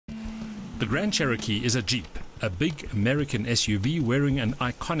The Grand Cherokee is a Jeep, a big American SUV wearing an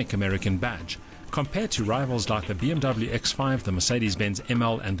iconic American badge. Compared to rivals like the BMW X5, the Mercedes-Benz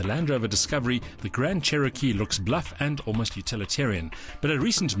ML and the Land Rover Discovery, the Grand Cherokee looks bluff and almost utilitarian. But a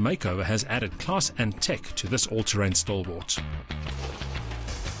recent makeover has added class and tech to this all-terrain stalwart.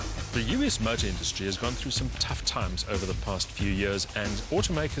 The US motor industry has gone through some tough times over the past few years, and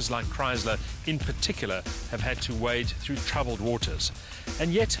automakers like Chrysler in particular have had to wade through troubled waters.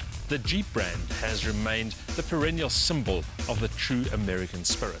 And yet the Jeep brand has remained the perennial symbol of the true American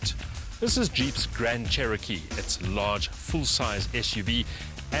spirit. This is Jeep's Grand Cherokee, its large full-size SUV,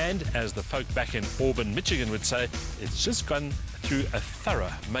 and as the folk back in Auburn, Michigan would say, it's just gone through a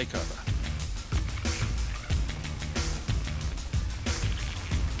thorough makeover.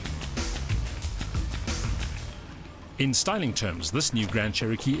 In styling terms, this new Grand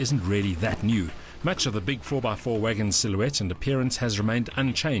Cherokee isn't really that new. Much of the big 4x4 wagon's silhouette and appearance has remained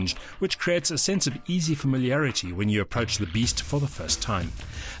unchanged, which creates a sense of easy familiarity when you approach the beast for the first time.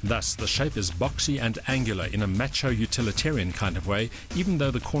 Thus, the shape is boxy and angular in a macho utilitarian kind of way, even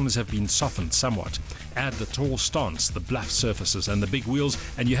though the corners have been softened somewhat. Add the tall stance, the bluff surfaces and the big wheels,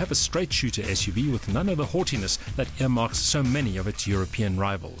 and you have a straight-shooter SUV with none of the haughtiness that earmarks so many of its European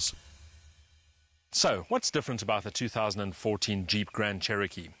rivals. So, what's different about the 2014 Jeep Grand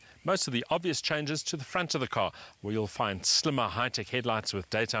Cherokee? Most of the obvious changes to the front of the car, where you'll find slimmer high-tech headlights with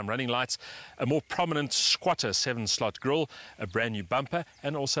daytime running lights, a more prominent squatter 7-slot grille, a brand new bumper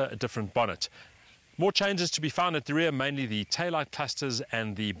and also a different bonnet. More changes to be found at the rear, mainly the taillight clusters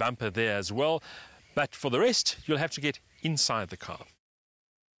and the bumper there as well. But for the rest, you'll have to get inside the car.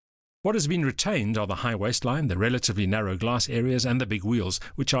 What has been retained are the high waistline, the relatively narrow glass areas and the big wheels,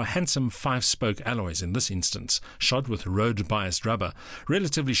 which are handsome 5-spoke alloys in this instance, shod with road-biased rubber.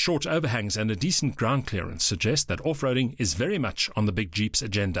 Relatively short overhangs and a decent ground clearance suggest that off-roading is very much on the big Jeep's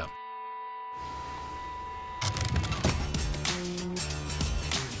agenda.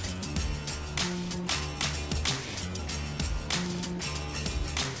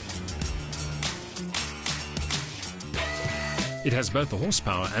 It has both the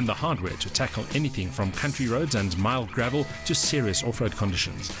horsepower and the hardware to tackle anything from country roads and mild gravel to serious off-road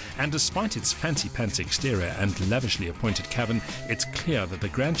conditions. And despite its fancy-pants exterior and lavishly appointed cabin, it's clear that the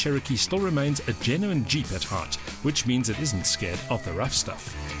Grand Cherokee still remains a genuine Jeep at heart, which means it isn't scared of the rough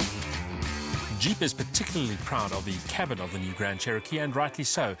stuff. Jeep is particularly proud of the cabin of the new Grand Cherokee, and rightly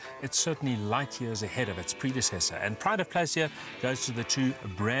so. It's certainly light years ahead of its predecessor, and pride of place here goes to the two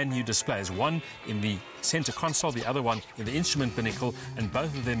brand new displays, one in the center console, the other one in the instrument binnacle, and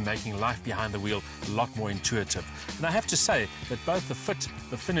both of them making life behind the wheel a lot more intuitive. And I have to say that both the fit,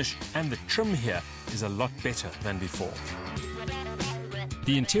 the finish and the trim here is a lot better than before.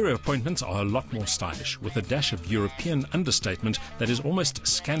 The interior appointments are a lot more stylish, with a dash of European understatement that is almost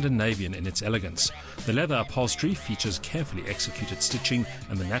Scandinavian in its elegance. The leather upholstery features carefully executed stitching,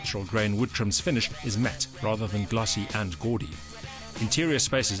 and the natural grain wood trim's finish is matte rather than glossy and gaudy. Interior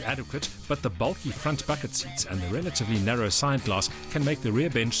space is adequate, but the bulky front bucket seats and the relatively narrow side glass can make the rear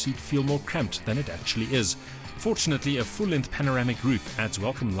bench seat feel more cramped than it actually is. Fortunately, a full-length panoramic roof adds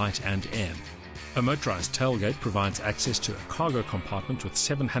welcome light and air. A motorized tailgate provides access to a cargo compartment with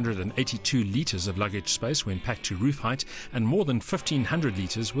 782 litres of luggage space when packed to roof height, and more than 1,500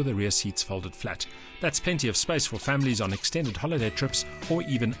 litres with the rear seats folded flat. That's plenty of space for families on extended holiday trips or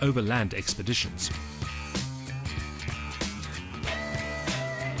even overland expeditions.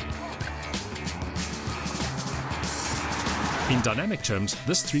 In dynamic terms,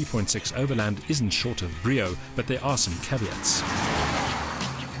 this 3.6 Overland isn't short of brio, but there are some caveats.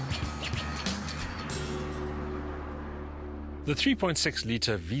 The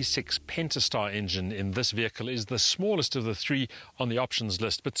 3.6-litre V6 Pentastar engine in this vehicle is the smallest of the three on the options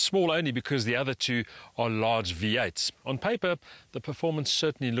list, but small only because the other two are large V8s. On paper, the performance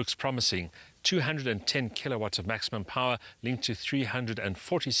certainly looks promising. 210 kilowatts of maximum power linked to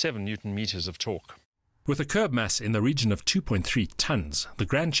 347 newton-meters of torque. With a curb mass in the region of 2.3 tons, the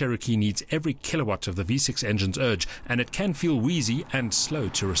Grand Cherokee needs every kilowatt of the V6 engine's urge, and it can feel wheezy and slow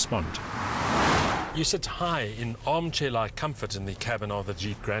to respond. You sit high in armchair-like comfort in the cabin of the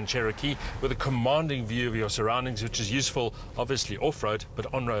Jeep Grand Cherokee with a commanding view of your surroundings, which is useful, obviously off-road,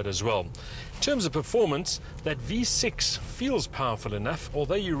 but on-road as well. In terms of performance, that V6 feels powerful enough,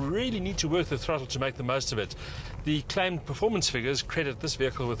 although you really need to work the throttle to make the most of it. The claimed performance figures credit this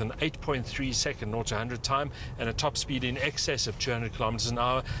vehicle with an 8.3 second 0 to 100 time and a top speed in excess of 200 kilometers an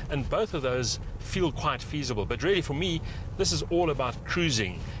hour, and both of those feel quite feasible. But really for me, this is all about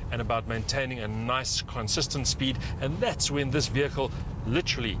cruising and about maintaining a nice consistent speed, and that's when this vehicle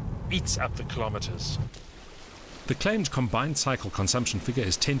literally eats up the kilometers. The claimed combined cycle consumption figure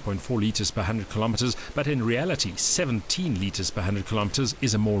is 10.4 litres per 100 kilometres, but in reality 17 litres per 100 kilometres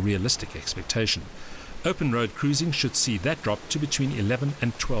is a more realistic expectation. Open road cruising should see that drop to between 11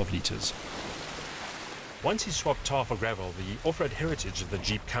 and 12 litres. Once you swap tar for gravel, the off-road heritage of the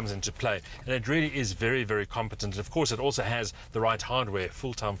Jeep comes into play, and it really is very, very competent. Of course, it also has the right hardware,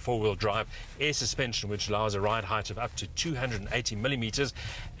 full-time four-wheel drive, air suspension, which allows a ride height of up to 280 millimeters,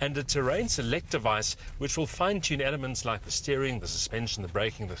 and a terrain select device, which will fine-tune elements like the steering, the suspension, the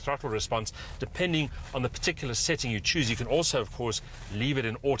braking, the throttle response, depending on the particular setting you choose. You can also, of course, leave it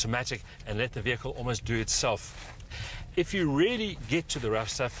in automatic and let the vehicle almost do itself. If you really get to the rough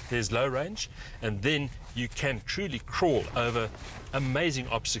stuff, there's low range, and then you can truly crawl over amazing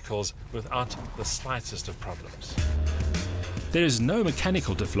obstacles without the slightest of problems. There is no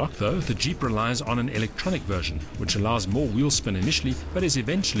mechanical diff lock though. The Jeep relies on an electronic version, which allows more wheel spin initially, but is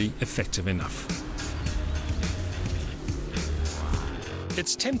eventually effective enough.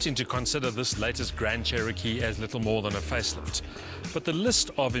 It's tempting to consider this latest Grand Cherokee as little more than a facelift, but the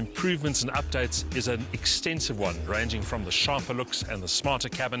list of improvements and updates is an extensive one, ranging from the sharper looks and the smarter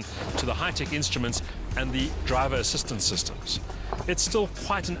cabin to the high-tech instruments and the driver assistance systems. It's still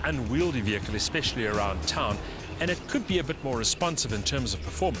quite an unwieldy vehicle, especially around town, and it could be a bit more responsive in terms of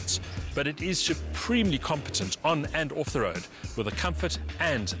performance, but it is supremely competent on and off the road, with the comfort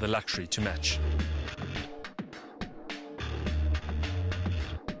and the luxury to match.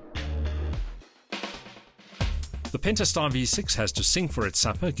 The Pentastar V6 has to sing for its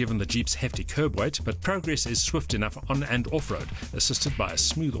supper given the Jeep's hefty curb weight, but progress is swift enough on and off-road, assisted by a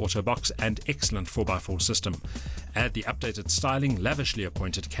smooth auto box and excellent 4x4 system. Add the updated styling, lavishly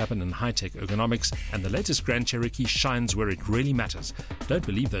appointed cabin and high-tech ergonomics, and the latest Grand Cherokee shines where it really matters. Don't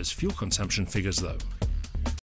believe those fuel consumption figures though.